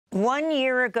1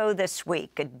 year ago this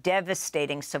week, a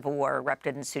devastating civil war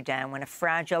erupted in Sudan when a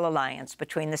fragile alliance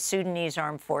between the Sudanese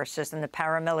Armed Forces and the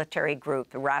paramilitary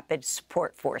group, the Rapid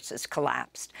Support Forces,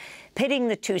 collapsed, pitting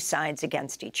the two sides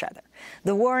against each other.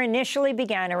 The war initially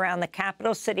began around the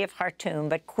capital city of Khartoum,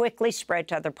 but quickly spread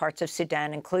to other parts of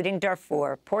Sudan, including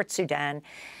Darfur, Port Sudan,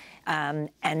 and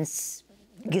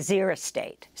Gezira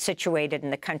state, situated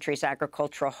in the country's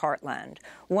agricultural heartland.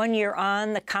 1 year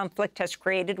on, the conflict has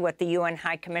created what the UN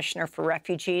High Commissioner for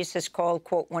Refugees has called,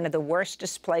 quote, one of the worst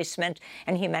displacement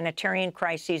and humanitarian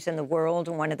crises in the world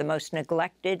and one of the most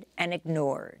neglected and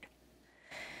ignored.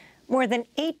 More than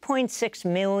 8.6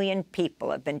 million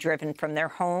people have been driven from their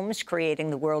homes, creating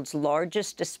the world's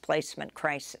largest displacement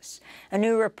crisis. A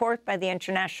new report by the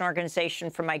International Organization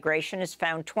for Migration has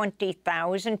found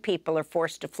 20,000 people are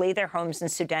forced to flee their homes in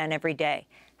Sudan every day,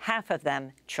 half of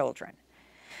them children.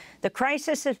 The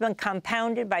crisis has been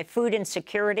compounded by food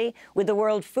insecurity, with the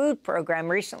World Food Programme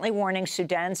recently warning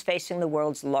Sudan's facing the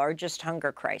world's largest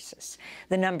hunger crisis.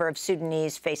 The number of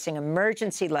Sudanese facing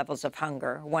emergency levels of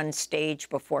hunger, one stage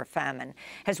before famine,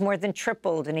 has more than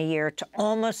tripled in a year to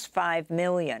almost 5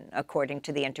 million, according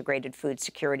to the Integrated Food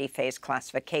Security Phase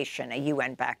Classification, a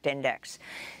UN-backed index.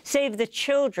 Save the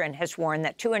Children has warned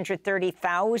that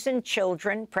 230,000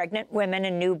 children, pregnant women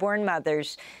and newborn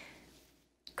mothers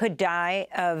could die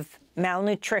of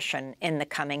malnutrition in the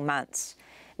coming months.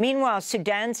 Meanwhile,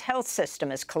 Sudan's health system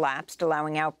has collapsed,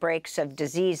 allowing outbreaks of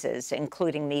diseases,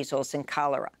 including measles and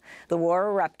cholera. The war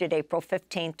erupted April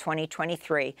 15,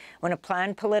 2023, when a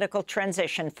planned political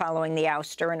transition following the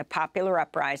ouster and a popular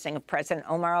uprising of President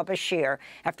Omar al-Bashir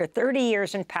after 30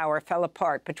 years in power fell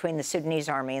apart between the Sudanese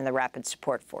army and the Rapid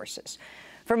Support Forces.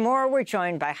 For more, we're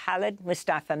joined by Khalid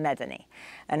Mustafa Medani,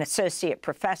 an associate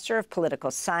professor of political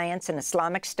science and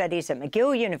Islamic studies at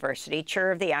McGill University,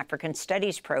 chair of the African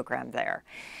Studies program there.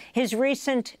 His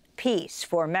recent piece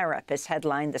for Merip is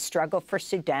headlined "The Struggle for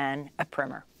Sudan, a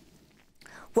Primer."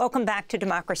 Welcome back to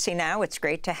Democracy Now! It's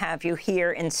great to have you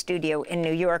here in studio in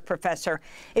New York, Professor.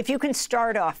 If you can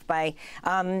start off by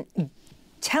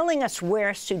telling us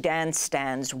where Sudan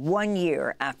stands 1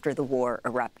 year after the war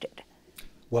erupted.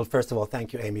 Well, first of all,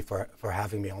 thank you, Amy, for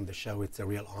having me on the show. It's a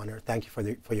real honor. Thank you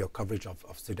for your coverage of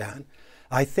Sudan.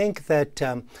 I think that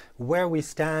where we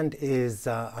stand is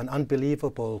an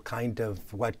unbelievable kind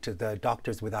of what the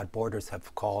Doctors Without Borders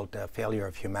have called a failure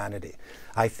of humanity.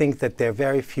 I think that there are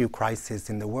very few crises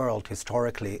in the world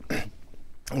historically,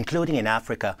 including in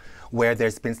Africa, where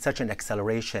there's been such an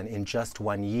acceleration in just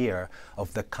 1 year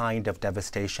of the kind of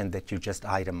devastation that you just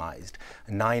itemized.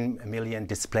 9 million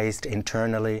displaced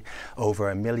internally, over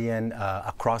 1 million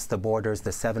across the borders,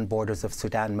 the 7 borders of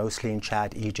Sudan, mostly in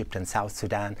Chad, Egypt, and South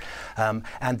Sudan,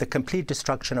 and the complete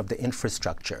destruction of the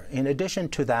infrastructure. In addition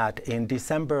to that, in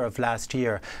December of last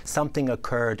year, something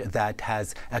occurred that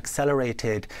has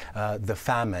accelerated the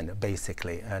famine,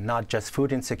 basically, not just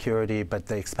food insecurity, but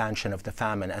the expansion of the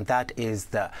famine, and that is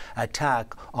the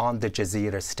attack on the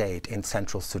Gezira state in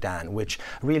central Sudan, which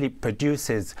really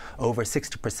produces over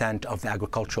 60% of the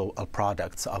agricultural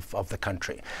products of the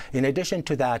country. In addition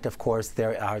to that, of course,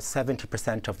 there are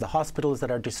 70% of the hospitals that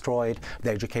are destroyed.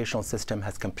 The educational system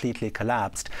has completely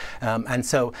collapsed. And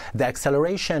so the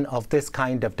acceleration of this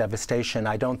kind of devastation,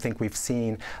 I don't think we've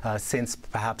seen since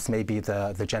perhaps maybe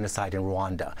the genocide in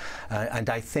Rwanda. And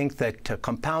I think that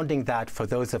compounding that for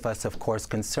those of us, of course,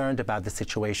 concerned about the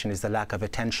situation is the lack of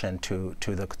attention to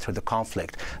the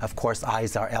conflict. Of course,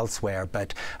 eyes are elsewhere,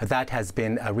 but that has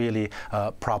been a really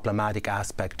problematic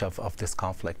aspect of this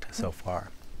conflict so far.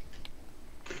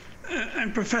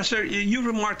 And Professor, you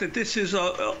remarked that this is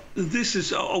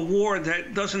a war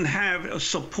that doesn't have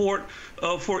support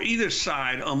for either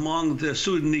side among the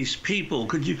Sudanese people.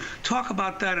 Could you talk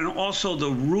about that, and also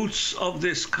the roots of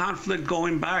this conflict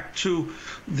going back to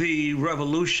the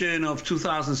revolution of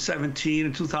 2017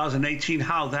 and 2018,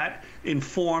 how that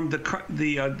informed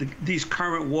these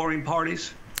current warring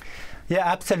parties? Yeah,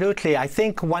 absolutely. I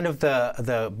think one of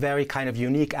the very kind of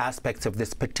unique aspects of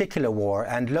this particular war,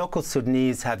 and local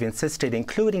Sudanese have insisted,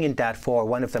 including in Darfur,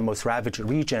 one of the most ravaged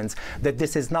regions, that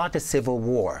this is not a civil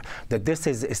war, that this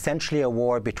is essentially a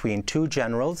war between two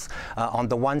generals. On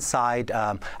the one side,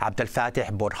 Abdel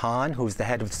Fattah Burhan, who's the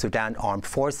head of the Sudan Armed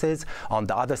Forces. On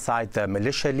the other side, the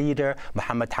militia leader,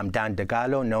 Mohammed Hamdan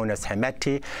Dagalo, known as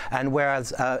Hemeti. And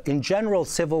whereas in general,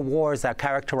 civil wars are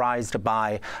characterized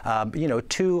by,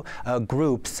 two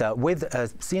groups with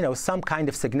some kind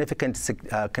of significant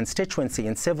constituency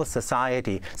in civil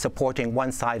society supporting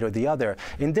one side or the other.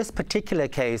 In this particular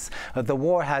case, the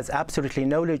war has absolutely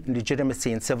no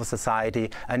legitimacy in civil society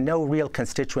and no real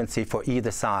constituency for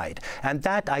either side. And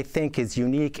that, I think, is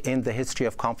unique in the history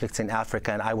of conflicts in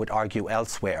Africa, and I would argue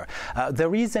elsewhere. The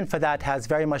reason for that has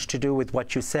very much to do with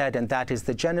what you said, and that is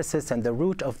the genesis and the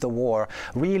root of the war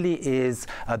really is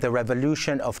the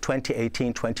revolution of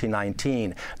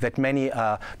 2018-2019 that many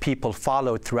people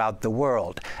followed throughout the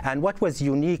world. And what was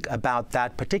unique about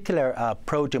that particular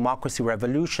pro-democracy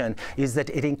revolution is that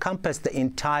it encompassed the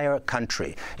entire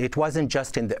country. It wasn't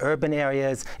just in the urban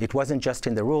areas, it wasn't just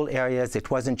in the rural areas,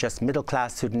 it wasn't just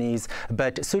middle-class Sudanese,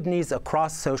 but Sudanese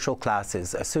across social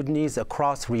classes, Sudanese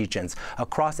across regions,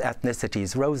 across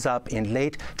ethnicities rose up in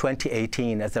late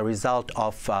 2018 as a result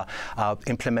of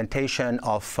implementation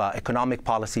of economic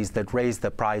policies that raised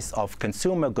the price of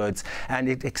consumer goods. And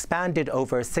it expanded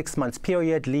over a 6-month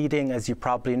period, leading, as you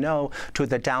probably know, to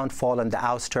the downfall and the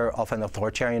ouster of an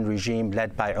authoritarian regime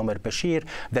led by Omar Bashir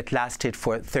that lasted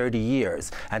for 30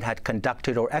 years and had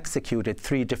conducted or executed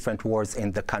 3 different wars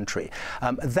in the country.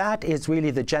 That is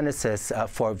really the genesis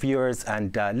for viewers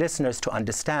and listeners to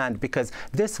understand, because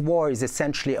this war is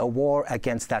essentially a war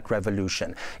against that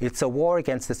revolution. It's a war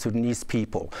against the Sudanese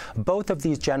people. Both of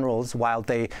these generals, while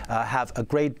they have a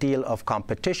great deal of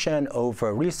competition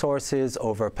over resources,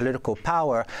 over political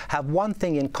power, have one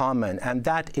thing in common, and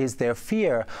that is their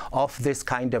fear of this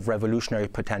kind of revolutionary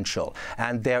potential,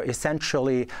 and their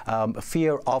essentially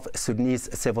fear of Sudanese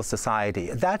civil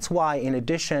society. That's why, in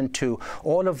addition to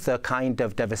all of the kind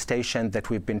of devastation that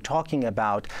we've been talking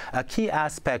about, a key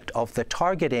aspect of the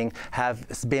targeting have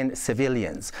been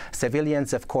civilians.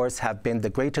 Civilians, of course, have been the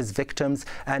greatest victims,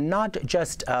 and not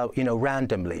just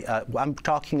randomly. I'm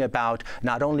talking about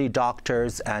not only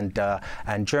doctors and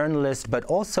journalists, but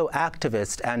also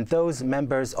activists and those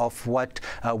members of what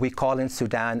we call in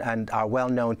Sudan and are well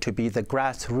known to be the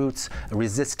grassroots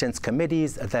resistance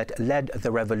committees that led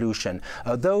the revolution.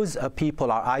 Those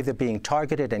people are either being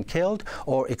targeted and killed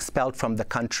or expelled from the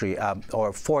country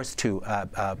or forced to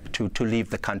leave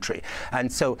the country.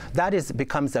 And so that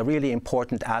becomes a really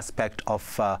important aspect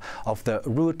of the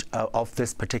root of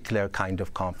this particular kind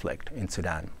of conflict in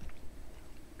Sudan.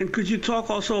 And could you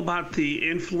talk also about the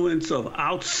influence of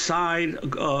outside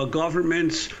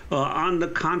governments on the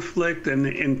conflict and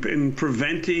in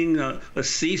preventing a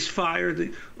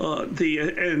ceasefire,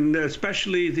 and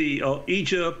especially the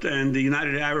Egypt and the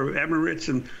United Arab Emirates,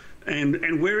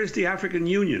 and where is the African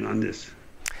Union on this?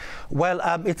 Well,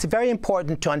 it's very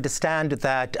important to understand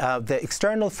that the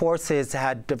external forces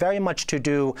had very much to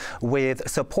do with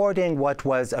supporting what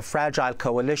was a fragile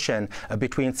coalition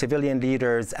between civilian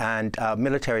leaders and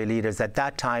military leaders. At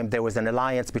that time, there was an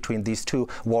alliance between these 2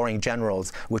 warring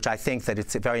generals, which I think that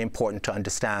it's very important to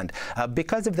understand.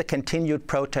 Because of the continued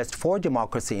protest for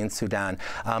democracy in Sudan,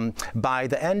 by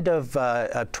the end of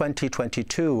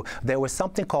 2022, there was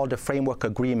something called a framework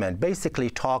agreement, basically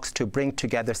talks to bring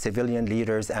together civilian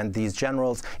leaders and these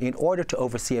generals in order to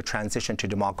oversee a transition to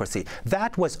democracy.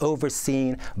 That was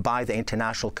overseen by the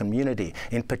international community,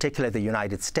 in particular the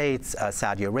United States,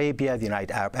 Saudi Arabia, the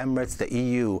United Arab Emirates, the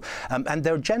EU. And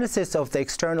the genesis of the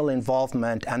external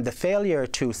involvement and the failure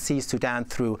to see Sudan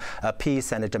through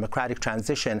peace and a democratic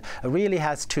transition really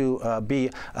has to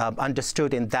be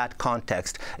understood in that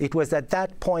context. It was at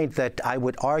that point that I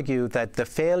would argue that the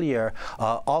failure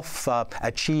of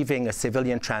achieving a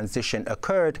civilian transition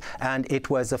occurred, and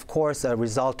it was, of course, a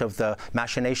result of the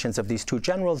machinations of these 2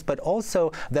 generals, but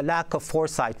also the lack of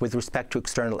foresight with respect to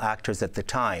external actors at the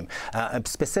time,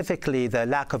 specifically the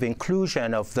lack of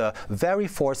inclusion of the very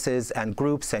forces and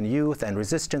groups and youth and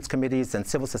resistance committees and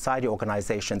civil society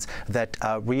organizations that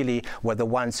really were the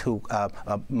ones who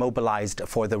mobilized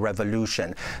for the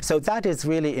revolution. So that is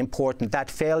really important.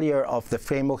 That failure of the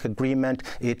framework agreement,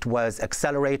 it was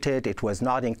accelerated, it was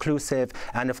not inclusive,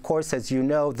 and of course, as you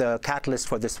know, the catalyst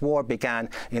for this war began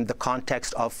in the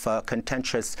context of a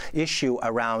contentious issue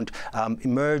around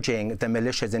merging the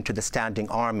militias into the standing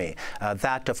army.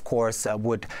 That, of course,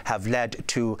 would have led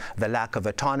to the lack of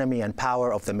autonomy and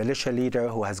power of the militia leader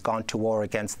who has gone to war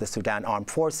against the Sudan Armed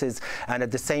Forces. And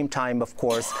at the same time, of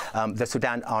course, the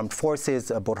Sudan Armed Forces,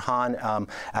 Burhan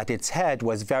at its head,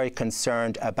 was very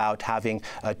concerned about having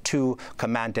 2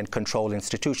 command and control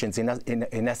institutions.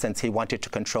 In essence, he wanted to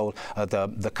control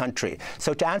the country.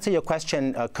 So to answer your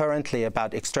question currently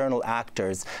about external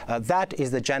actors, that is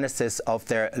the genesis of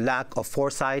their lack of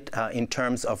foresight in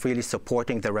terms of really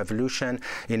supporting the revolution,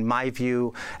 in my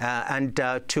view. And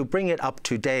to bring it up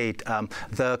to date,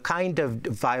 the kind of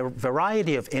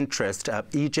variety of interest,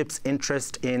 Egypt's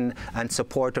interest in and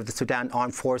support of the Sudan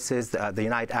Armed Forces, the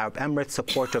United Arab Emirates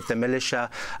support of the militia,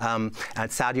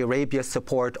 and Saudi Arabia's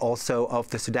support also of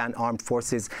the Sudan Armed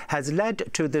Forces, has led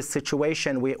to this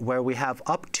situation where we have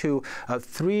up to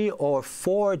 3 or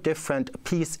 4 different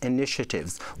peace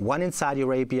initiatives. One in Saudi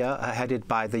Arabia, headed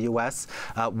by the U.S.,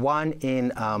 one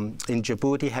in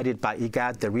Djibouti, headed by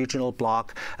IGAD, the regional bloc,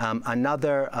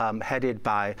 another headed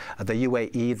by the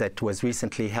UAE that was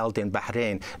recently held in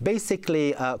Bahrain. Basically,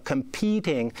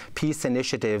 competing peace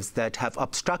initiatives that have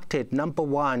obstructed, number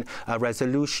one, a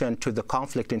resolution to the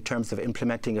conflict in terms of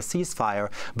implementing a ceasefire,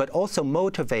 but also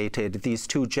motivated these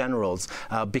two generals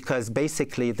because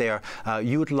basically they're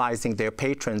utilizing their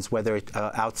patrons, whether it's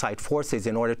outside forces,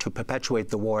 in order to perpetuate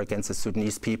the war against the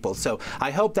Sudanese people. So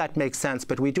I hope that makes sense,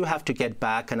 but we do have to get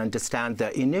back and understand the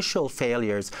initial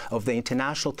failures of the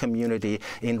international community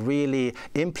in really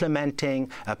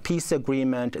implementing a peace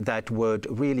agreement that would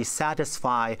really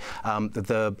satisfy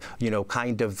the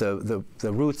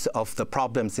roots of the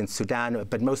problems in Sudan,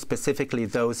 but most specifically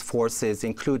those forces,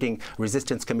 including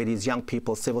resistance committees, young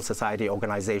people, civil society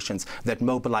organizations that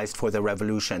mobilized for the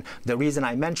revolution. The reason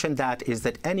I mention that is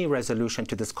that any resolution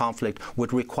to this conflict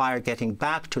would require getting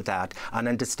back to that and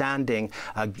understanding,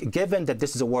 given that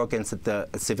this is a war against the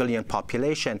civilian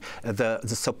population, the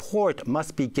support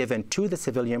must be given to the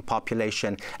civilian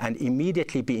population and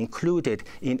immediately be included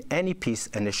in any peace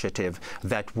initiative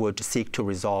that would seek to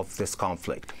resolve this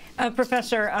conflict.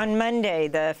 Professor, on Monday,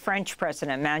 the French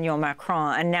President, Emmanuel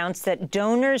Macron, announced that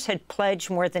donors had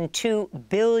pledged more than $2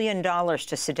 billion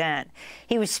to Sudan.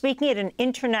 He was speaking at an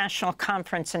international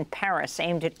conference in Paris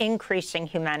aimed at increasing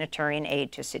humanitarian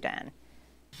aid to Sudan.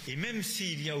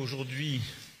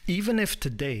 Even if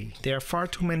today there are far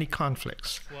too many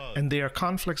conflicts, and they are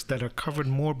conflicts that are covered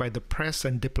more by the press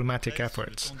and diplomatic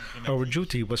efforts, our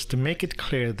duty was to make it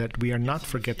clear that we are not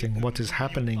forgetting what is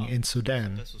happening in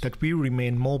Sudan, that we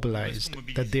remain mobilized,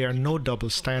 that there are no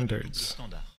double standards.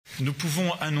 We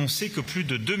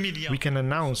can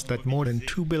announce that more than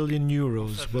 2 billion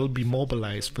euros will be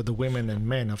mobilized for the women and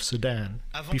men of Sudan.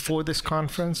 Before this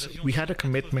conference, we had a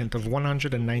commitment of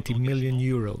 190 million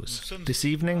euros. This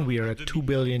evening, we are at 2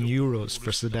 billion euros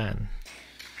for Sudan.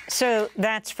 So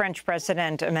that's French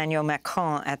President Emmanuel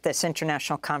Macron at this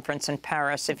international conference in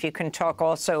Paris. If you can talk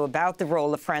also about the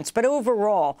role of France, but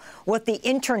overall, what the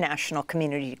international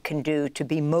community can do to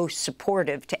be most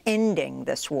supportive to ending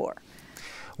this war.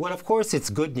 Well, of course, it's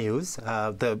good news.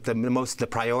 The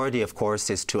priority, of course,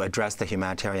 is to address the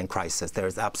humanitarian crisis. There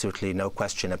is absolutely no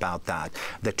question about that.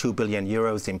 The 2 billion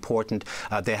euros important.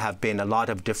 There have been a lot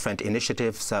of different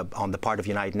initiatives on the part of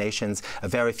United Nations.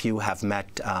 Very few have met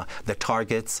the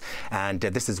targets, and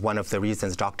this is one of the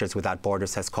reasons Doctors Without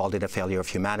Borders has called it a failure of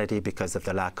humanity, because of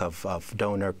the lack of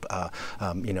donor,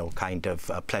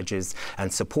 pledges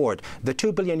and support. The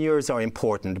 2 billion euros are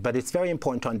important, but it's very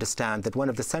important to understand that one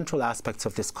of the central aspects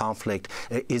of this conflict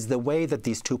is the way that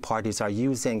these two parties are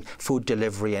using food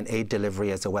delivery and aid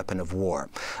delivery as a weapon of war,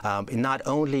 not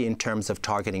only in terms of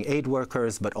targeting aid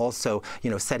workers, but also,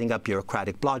 setting up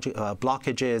bureaucratic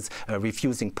blockages,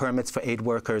 refusing permits for aid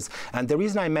workers. And the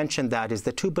reason I mentioned that is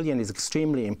the 2 billion is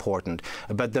extremely important,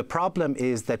 but the problem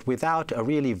is that without a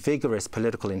really vigorous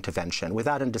political intervention,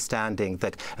 without understanding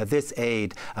that this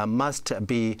aid must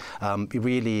be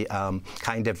really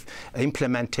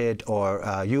implemented or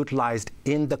utilized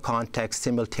in the context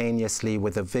simultaneously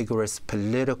with a vigorous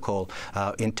political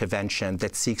intervention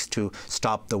that seeks to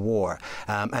stop the war.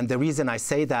 And the reason I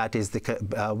say that is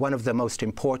one of the most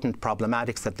important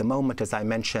problematics at the moment, as I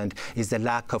mentioned, is the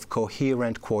lack of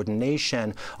coherent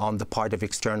coordination on the part of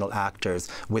external actors,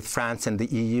 with France and the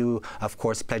EU, of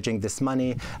course, pledging this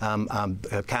money,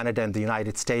 Canada and the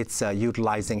United States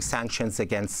utilizing sanctions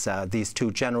against these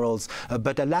two generals,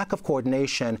 but a lack of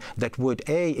coordination that would,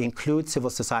 A, include civil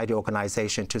society organizations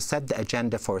to set the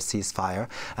agenda for a ceasefire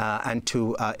and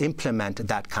to implement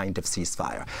that kind of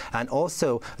ceasefire. And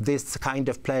also, this kind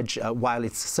of pledge, while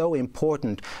it's so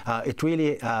important, it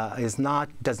really does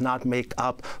not make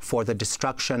up for the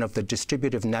destruction of the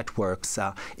distributive networks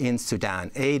in Sudan.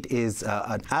 Aid is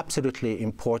an absolutely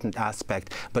important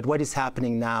aspect, but what is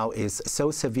happening now is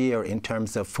so severe in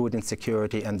terms of food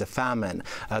insecurity and the famine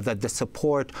that the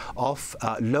support of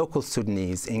local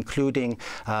Sudanese, including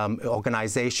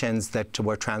organizations that that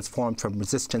were transformed from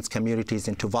resistance communities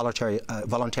into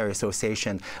voluntary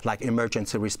association, like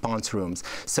emergency response rooms.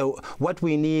 So what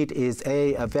we need is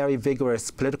a very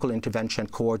vigorous political intervention,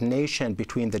 coordination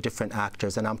between the different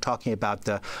actors, and I'm talking about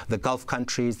the Gulf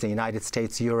countries, the United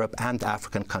States, Europe, and the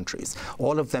African countries.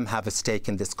 All of them have a stake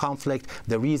in this conflict.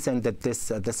 The reason that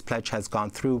this pledge has gone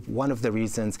through, one of the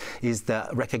reasons is the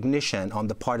recognition on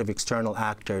the part of external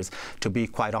actors, to be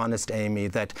quite honest, Amy,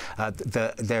 that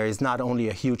there is not only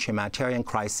a huge humanitarian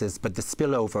crisis, but the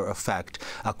spillover effect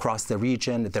across the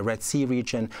region, the Red Sea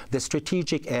region, the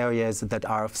strategic areas that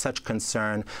are of such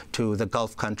concern to the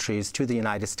Gulf countries, to the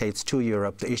United States, to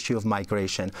Europe, the issue of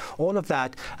migration. All of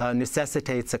that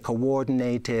necessitates a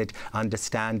coordinated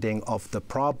understanding of the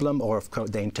problem or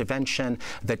of the intervention,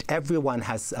 that everyone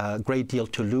has a great deal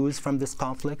to lose from this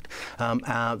conflict.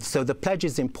 So the pledge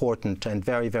is important and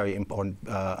very, very important,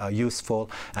 useful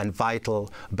and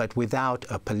vital, but without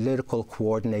a political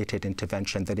coordinated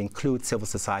intervention that includes civil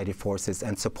society forces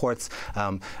and supports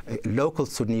local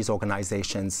Sudanese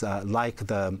organizations like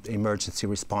the emergency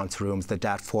response rooms, the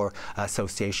Darfur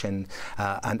Association,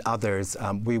 and others,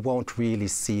 we won't really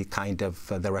see kind of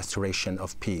the restoration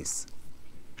of peace.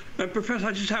 Professor,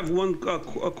 I just have one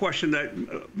question that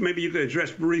maybe you could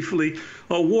address briefly.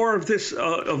 A war of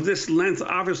this length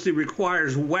obviously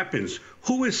requires weapons.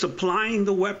 Who is supplying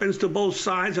the weapons to both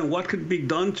sides, and what could be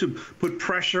done to put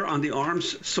pressure on the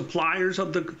arms suppliers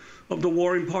of the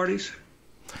warring parties?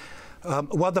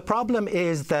 Well, the problem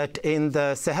is that in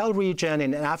the Sahel region,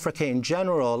 in Africa in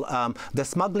general, the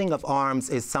smuggling of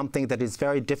arms is something that is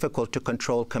very difficult to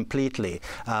control completely.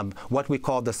 What we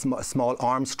call the small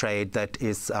arms trade that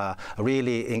is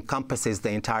really encompasses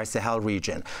the entire Sahel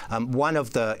region. One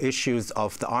of the issues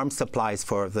of the arms supplies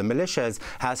for the militias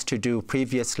has to do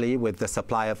previously with the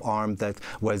supply of arms that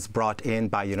was brought in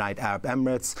by United Arab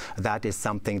Emirates. That is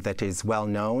something that is well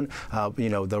known. You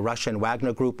know, the Russian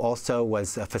Wagner group also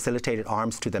was facilitating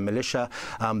arms to the militia.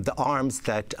 The arms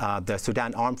that the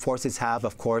Sudan Armed Forces have,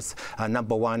 of course,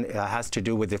 number one, has to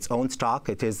do with its own stock.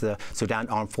 It is the Sudan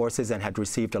Armed Forces and had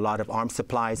received a lot of arms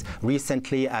supplies.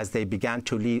 Recently, as they began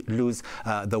to lose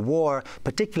the war,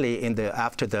 particularly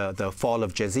after the fall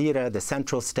of Gezira, the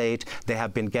central state, they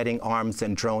have been getting arms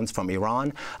and drones from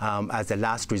Iran as a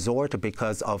last resort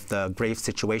because of the grave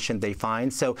situation they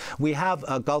find. So we have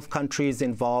Gulf countries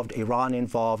involved, Iran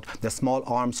involved, the small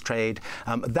arms trade.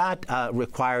 That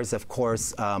requires, of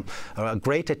course,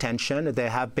 great attention.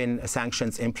 There have been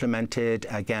sanctions implemented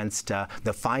against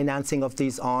the financing of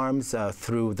these arms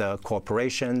through the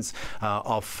corporations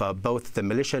of both the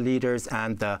militia leaders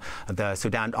and the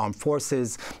Sudan Armed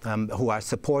Forces, who are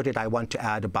supported, I want to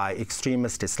add, by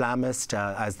extremist Islamists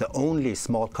as the only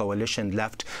small coalition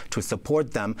left to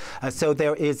support them. So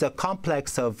there is a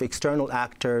complex of external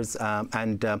actors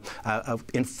and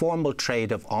informal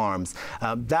trade of arms.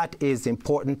 That is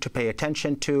important to pay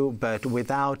attention to, but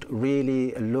without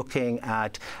really looking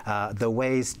at the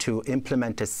ways to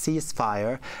implement a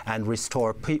ceasefire and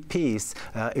restore peace,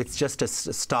 it's just a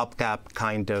stopgap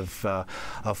kind of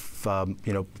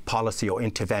policy or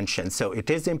intervention. So it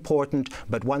is important,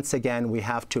 but once again, we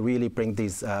have to really bring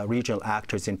these regional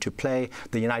actors into play.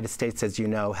 The United States, as you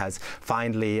know, has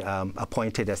finally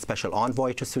appointed a special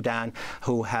envoy to Sudan,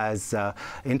 who has,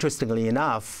 interestingly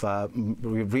enough,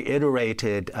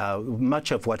 reiterated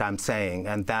much of what I'm saying,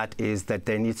 and that is that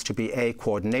there needs to be a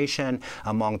coordination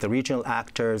among the regional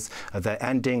actors, the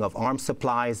ending of arms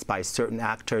supplies by certain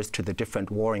actors to the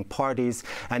different warring parties.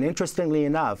 And interestingly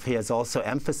enough, he has also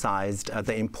emphasized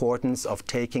the importance of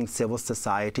taking civil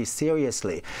society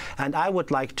seriously. And I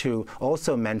would like to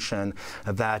also mention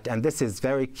that, and this is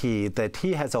very key, that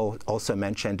he has also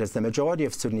mentioned, as the majority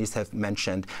of Sudanese have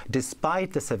mentioned,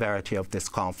 despite the severity of this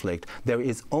conflict, there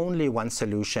is only one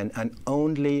solution and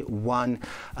only one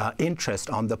interest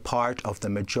on the part of the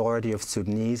majority of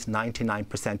Sudanese,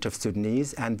 99% of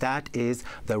Sudanese, and that is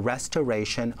the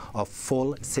restoration of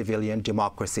full civilian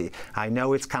democracy. I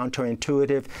know it's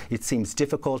counterintuitive. It seems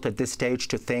difficult at this stage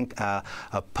to think a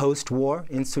post-war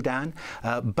in Sudan,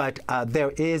 but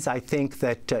there is, I think,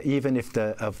 that even if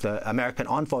the American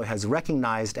envoy has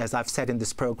recognized, as I've said in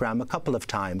this program a couple of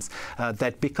times,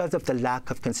 that because of the lack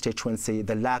of constituency,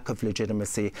 the lack of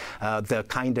legitimacy, the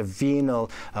kind of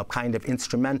venal kind of instrument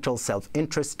instrumental,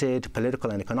 self-interested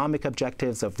political and economic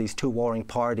objectives of these two warring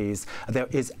parties, there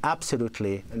is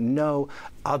absolutely no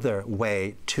other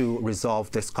way to resolve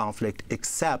this conflict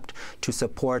except to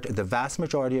support the vast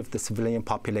majority of the civilian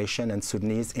population and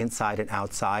Sudanese inside and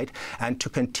outside, and to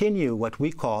continue what we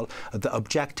call the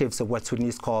objectives of what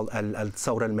Sudanese call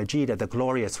al-Thawra al-Majida, the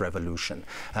glorious revolution.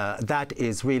 That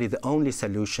is really the only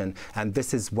solution, and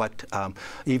this is what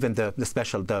even the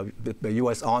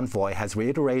U.S. envoy has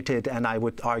reiterated, and I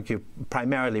would argue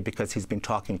primarily because he's been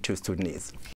talking to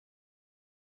Sudanese.